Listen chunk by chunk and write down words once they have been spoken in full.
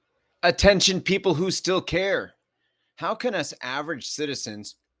Attention, people who still care. How can us average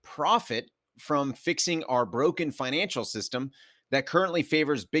citizens profit from fixing our broken financial system that currently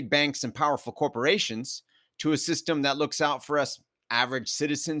favors big banks and powerful corporations to a system that looks out for us average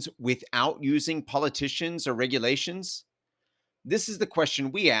citizens without using politicians or regulations? This is the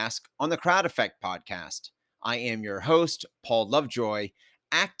question we ask on the Crowd Effect podcast. I am your host, Paul Lovejoy,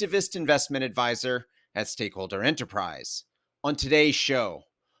 activist investment advisor at Stakeholder Enterprise. On today's show,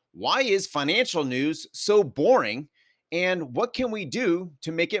 why is financial news so boring and what can we do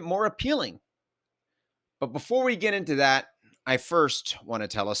to make it more appealing? But before we get into that, I first want to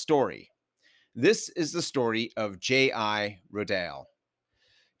tell a story. This is the story of J.I. Rodale.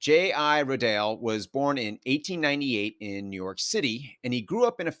 J.I. Rodale was born in 1898 in New York City, and he grew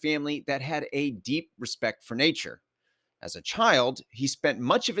up in a family that had a deep respect for nature. As a child, he spent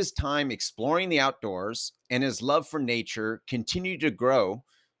much of his time exploring the outdoors, and his love for nature continued to grow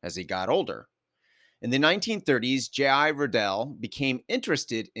as he got older. In the 1930s, J.I. Rodale became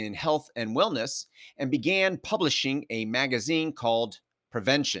interested in health and wellness and began publishing a magazine called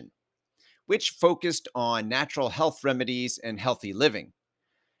Prevention, which focused on natural health remedies and healthy living.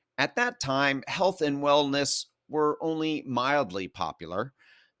 At that time, health and wellness were only mildly popular,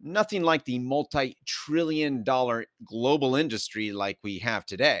 nothing like the multi-trillion-dollar global industry like we have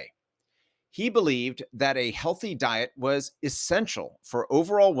today. He believed that a healthy diet was essential for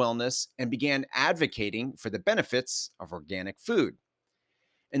overall wellness and began advocating for the benefits of organic food.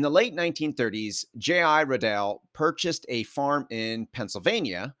 In the late 1930s, J.I. Rodale purchased a farm in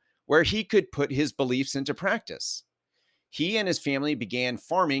Pennsylvania where he could put his beliefs into practice. He and his family began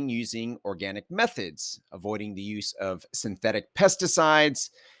farming using organic methods, avoiding the use of synthetic pesticides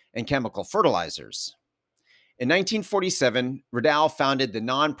and chemical fertilizers. In 1947, Riddell founded the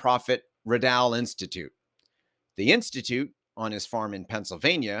nonprofit Riddell Institute. The institute, on his farm in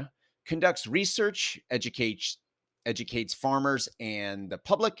Pennsylvania, conducts research, educates farmers and the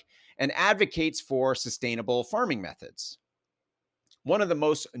public, and advocates for sustainable farming methods. One of the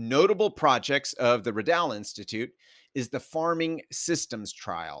most notable projects of the Riddell Institute is the Farming Systems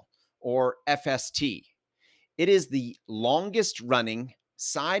Trial, or FST. It is the longest running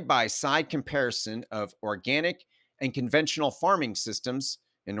side by side comparison of organic and conventional farming systems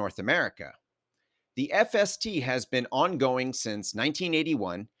in North America. The FST has been ongoing since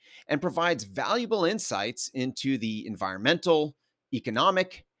 1981 and provides valuable insights into the environmental,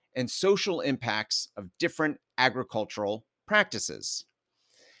 economic, and social impacts of different agricultural practices.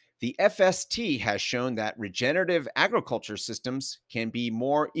 The FST has shown that regenerative agriculture systems can be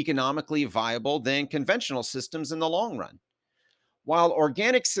more economically viable than conventional systems in the long run. While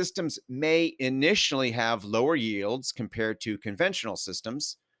organic systems may initially have lower yields compared to conventional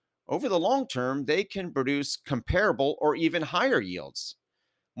systems, over the long term, they can produce comparable or even higher yields.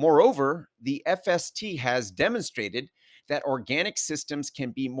 Moreover, the FST has demonstrated that organic systems can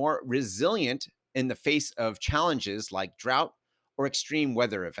be more resilient in the face of challenges like drought or extreme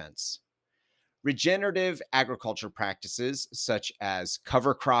weather events. Regenerative agriculture practices such as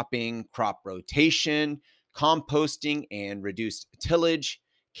cover cropping, crop rotation, composting, and reduced tillage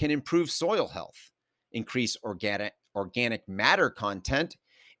can improve soil health, increase organic matter content,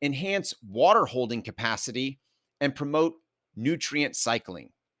 enhance water holding capacity, and promote nutrient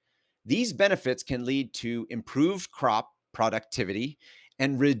cycling. These benefits can lead to improved crop productivity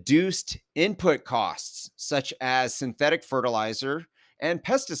and reduced input costs, such as synthetic fertilizer and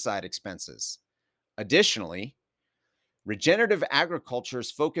pesticide expenses. Additionally, regenerative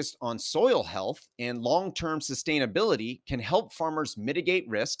agriculture's focused on soil health and long term sustainability can help farmers mitigate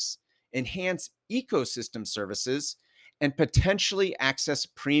risks, enhance ecosystem services, and potentially access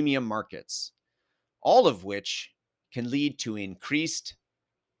premium markets, all of which can lead to increased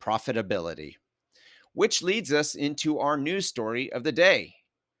profitability. Which leads us into our news story of the day: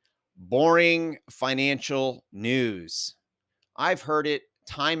 boring financial news. I've heard it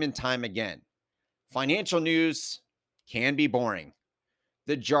time and time again. Financial news can be boring.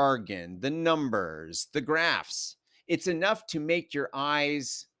 The jargon, the numbers, the graphs, it's enough to make your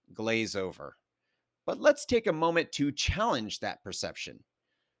eyes glaze over. But let's take a moment to challenge that perception.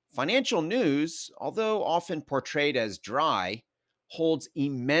 Financial news, although often portrayed as dry, holds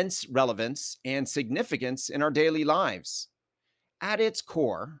immense relevance and significance in our daily lives. At its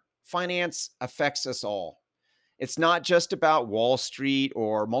core, finance affects us all. It's not just about Wall Street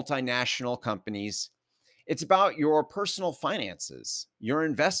or multinational companies. It's about your personal finances, your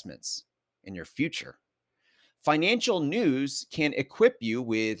investments, and your future. Financial news can equip you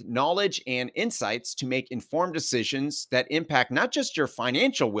with knowledge and insights to make informed decisions that impact not just your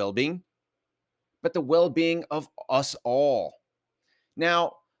financial well being, but the well being of us all.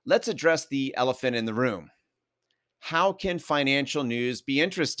 Now, Let's address the elephant in the room. How can financial news be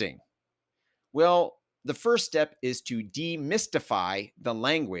interesting? Well, the first step is to demystify the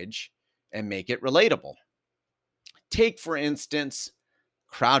language and make it relatable. Take, for instance,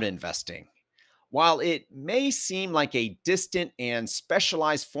 crowd investing. While it may seem like a distant and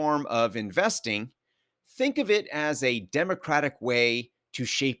specialized form of investing, think of it as a democratic way to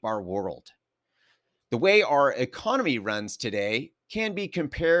shape our world. The way our economy runs today can be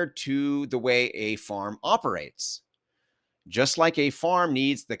compared to the way a farm operates. Just like a farm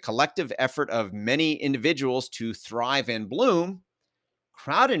needs the collective effort of many individuals to thrive and bloom,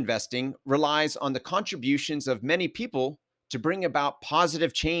 crowd investing relies on the contributions of many people to bring about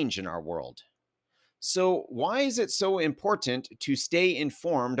positive change in our world. So, why is it so important to stay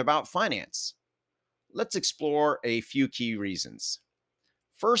informed about finance? Let's explore a few key reasons.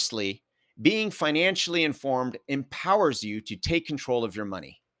 Firstly, being financially informed empowers you to take control of your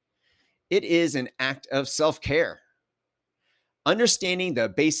money. It is an act of self care. Understanding the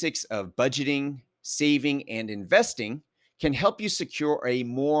basics of budgeting, saving, and investing can help you secure a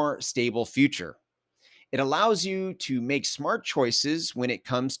more stable future. It allows you to make smart choices when it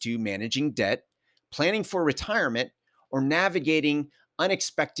comes to managing debt, planning for retirement, or navigating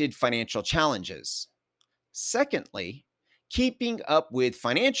unexpected financial challenges. Secondly, keeping up with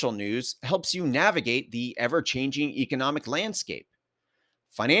financial news helps you navigate the ever changing economic landscape.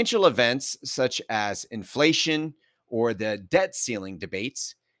 Financial events such as inflation or the debt ceiling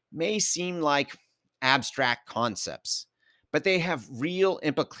debates may seem like abstract concepts, but they have real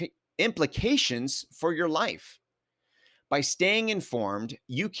implications for your life. By staying informed,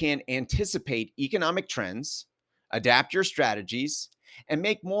 you can anticipate economic trends, adapt your strategies, and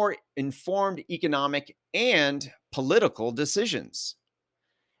make more informed economic and political decisions.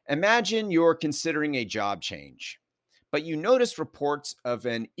 Imagine you're considering a job change, but you notice reports of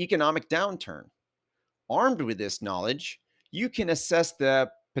an economic downturn. Armed with this knowledge, you can assess the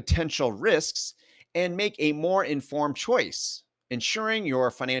potential risks and make a more informed choice, ensuring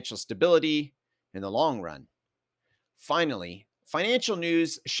your financial stability in the long run. Finally, financial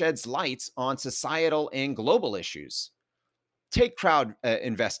news sheds lights on societal and global issues. Take crowd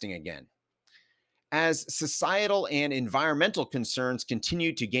investing again. As societal and environmental concerns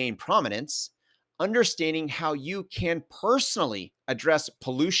continue to gain prominence, understanding how you can personally address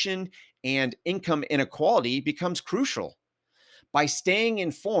pollution and income inequality becomes crucial. By staying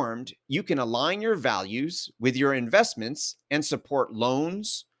informed, you can align your values with your investments and support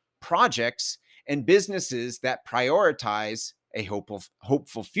loans, projects, and businesses that prioritize a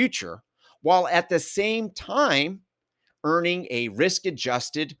hopeful future, while at the same time earning a risk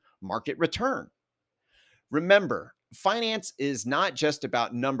adjusted market return. Remember, finance is not just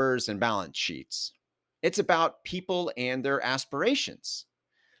about numbers and balance sheets, it's about people and their aspirations.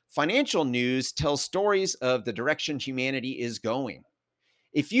 Financial news tells stories of the direction humanity is going.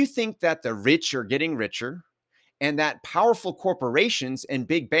 If you think that the rich are getting richer and that powerful corporations and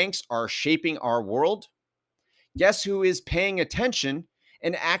big banks are shaping our world, guess who is paying attention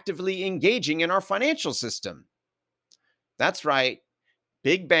and actively engaging in our financial system? That's right,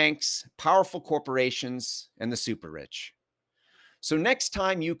 big banks, powerful corporations, and the super rich. So, next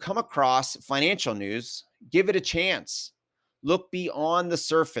time you come across financial news, give it a chance. Look beyond the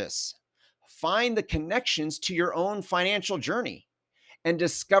surface, find the connections to your own financial journey, and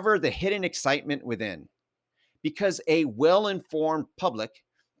discover the hidden excitement within. Because a well informed public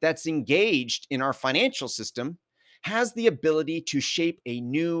that's engaged in our financial system has the ability to shape a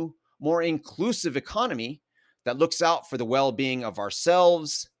new, more inclusive economy that looks out for the well being of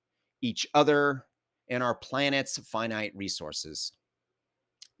ourselves, each other, and our planet's finite resources.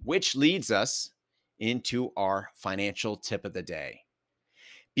 Which leads us into our financial tip of the day: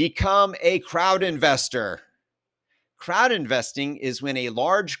 become a crowd investor. Crowd investing is when a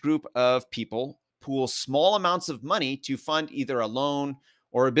large group of people pool small amounts of money to fund either a loan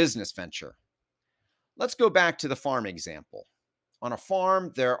or a business venture. Let's go back to the farm example. On a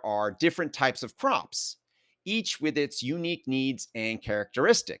farm, there are different types of crops, each with its unique needs and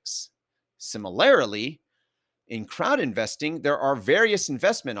characteristics. Similarly, in crowd investing, there are various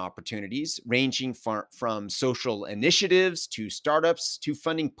investment opportunities ranging from social initiatives to startups to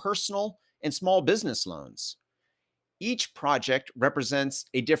funding personal and small business loans. Each project represents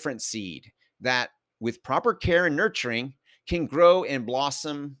a different seed that, with proper care and nurturing, can grow and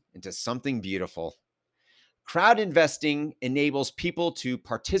blossom into something beautiful. Crowd investing enables people to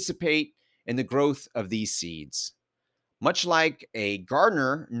participate in the growth of these seeds, much like a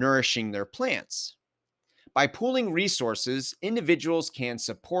gardener nourishing their plants. By pooling resources, individuals can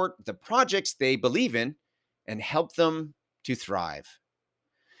support the projects they believe in and help them to thrive.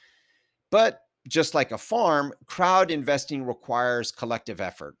 But just like a farm, crowd investing requires collective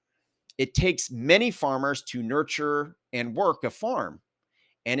effort. It takes many farmers to nurture and work a farm,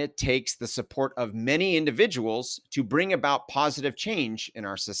 and it takes the support of many individuals to bring about positive change in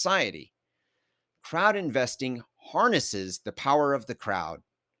our society. Crowd investing harnesses the power of the crowd,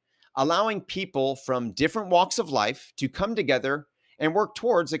 allowing people from different walks of life to come together and work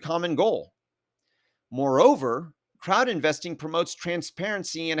towards a common goal. Moreover, crowd investing promotes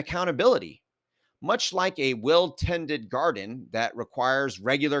transparency and accountability, much like a well tended garden that requires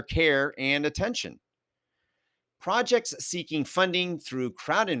regular care and attention. Projects seeking funding through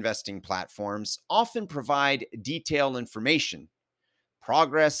crowd investing platforms often provide detailed information,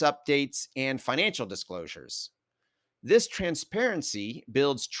 progress updates, and financial disclosures. This transparency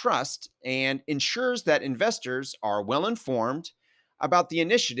builds trust and ensures that investors are well informed about the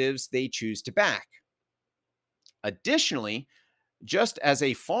initiatives they choose to back. Additionally, just as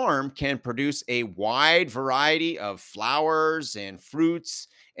a farm can produce a wide variety of flowers and fruits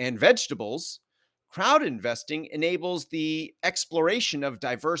and vegetables, crowd investing enables the exploration of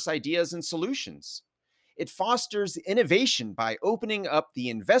diverse ideas and solutions. It fosters innovation by opening up the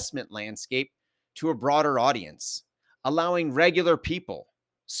investment landscape to a broader audience, allowing regular people,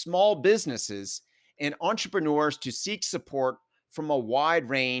 small businesses, and entrepreneurs to seek support from a wide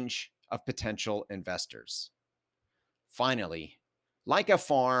range of potential investors. Finally, like a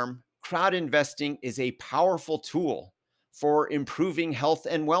farm, crowd investing is a powerful tool for improving health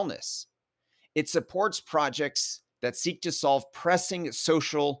and wellness. It supports projects that seek to solve pressing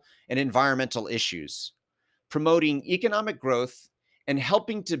social and environmental issues, promoting economic growth and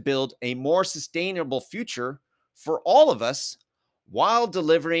helping to build a more sustainable future for all of us while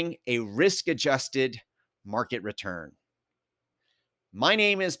delivering a risk adjusted market return. My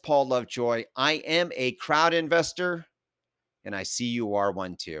name is Paul Lovejoy. I am a crowd investor, and I see you are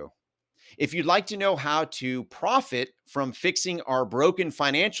one too. If you'd like to know how to profit from fixing our broken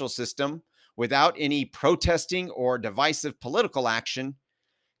financial system without any protesting or divisive political action,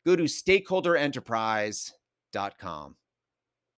 go to stakeholderenterprise.com.